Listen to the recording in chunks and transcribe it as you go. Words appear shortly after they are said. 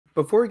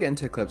Before we get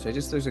into clips,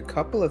 there's a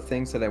couple of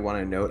things that I want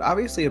to note.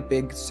 Obviously, a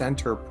big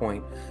center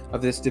point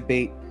of this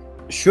debate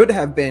should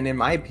have been, in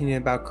my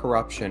opinion, about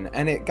corruption,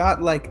 and it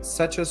got like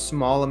such a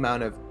small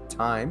amount of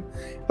time.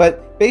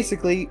 But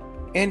basically,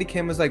 Andy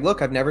Kim was like,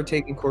 "Look, I've never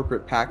taken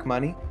corporate PAC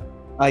money.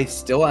 I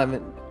still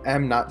haven't.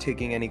 Am not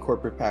taking any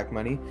corporate PAC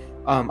money.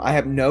 I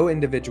have no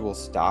individual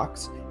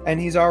stocks." And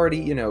he's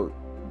already,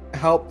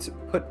 helped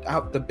put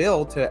out the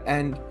bill to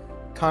end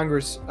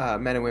Congress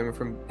men and women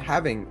from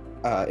having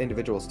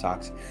individual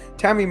stocks.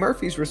 Tammy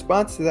Murphy's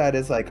response to that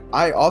is like,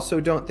 I also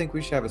don't think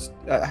we should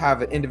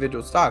have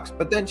individual stocks.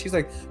 But then she's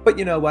like, but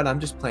you know what? I'm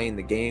just playing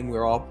the game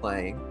we're all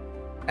playing,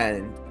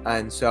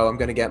 and so I'm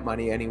gonna get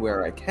money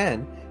anywhere I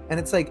can. And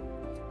it's like,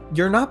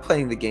 you're not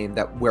playing the game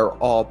that we're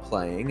all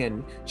playing.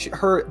 And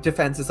her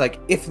defense is like,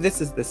 if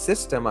this is the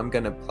system, I'm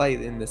gonna play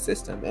in the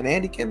system. And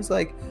Andy Kim's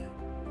like,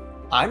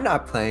 I'm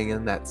not playing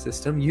in that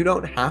system. You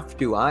don't have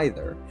to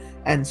either.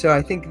 And so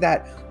I think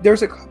that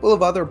there's a couple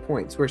of other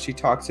points where she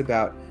talks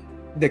about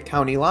the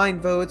county line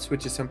votes,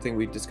 which is something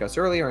we discussed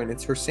earlier, and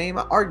it's her same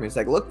argument. It's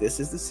like, look, this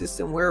is the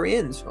system we're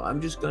in, so I'm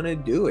just gonna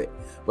do it,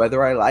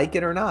 whether I like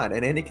it or not.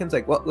 And Andy Kim's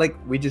like, well, like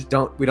we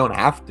don't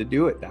have to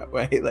do it that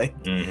way. Like,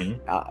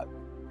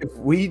 if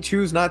we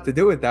choose not to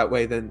do it that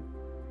way, then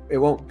it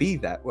won't be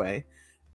that way.